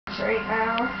right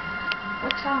now.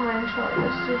 That's how mine felt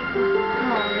yesterday.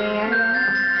 Oh man.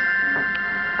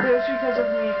 But it was because of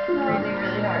me breathing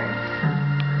really hard.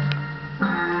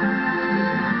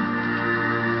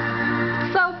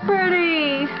 So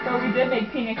pretty! But we did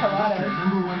make pina coladas.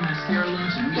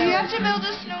 You have to build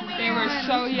a snowman. They were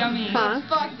so yummy. Huh?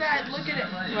 Fuck that, look at it.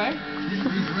 What?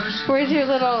 Where's your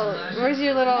little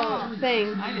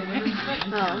thing? I didn't.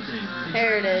 Oh,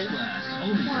 there it is.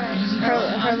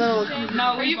 Her little...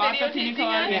 No, we bought the pina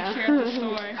colada Yeah. here at the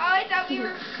store. Oh, I thought we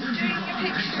were doing a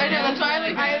picture. I know, that's why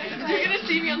You're gonna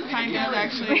see me on the Kind of,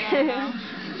 actually. Yeah,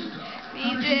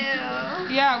 Me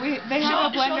too. yeah, they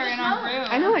have a blender in our room.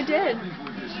 I know, I did.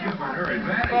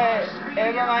 But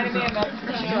it reminded me of that.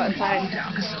 We should go outside.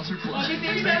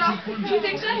 She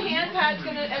thinks that hand pad's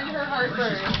gonna end her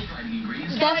heartburn.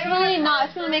 Definitely not.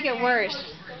 It's gonna make it worse.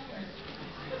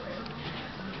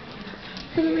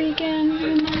 For the weekend,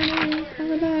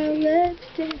 all about let's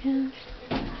dance.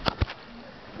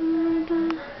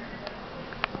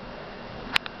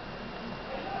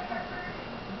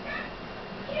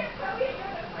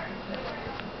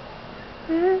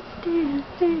 Let's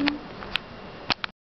dance.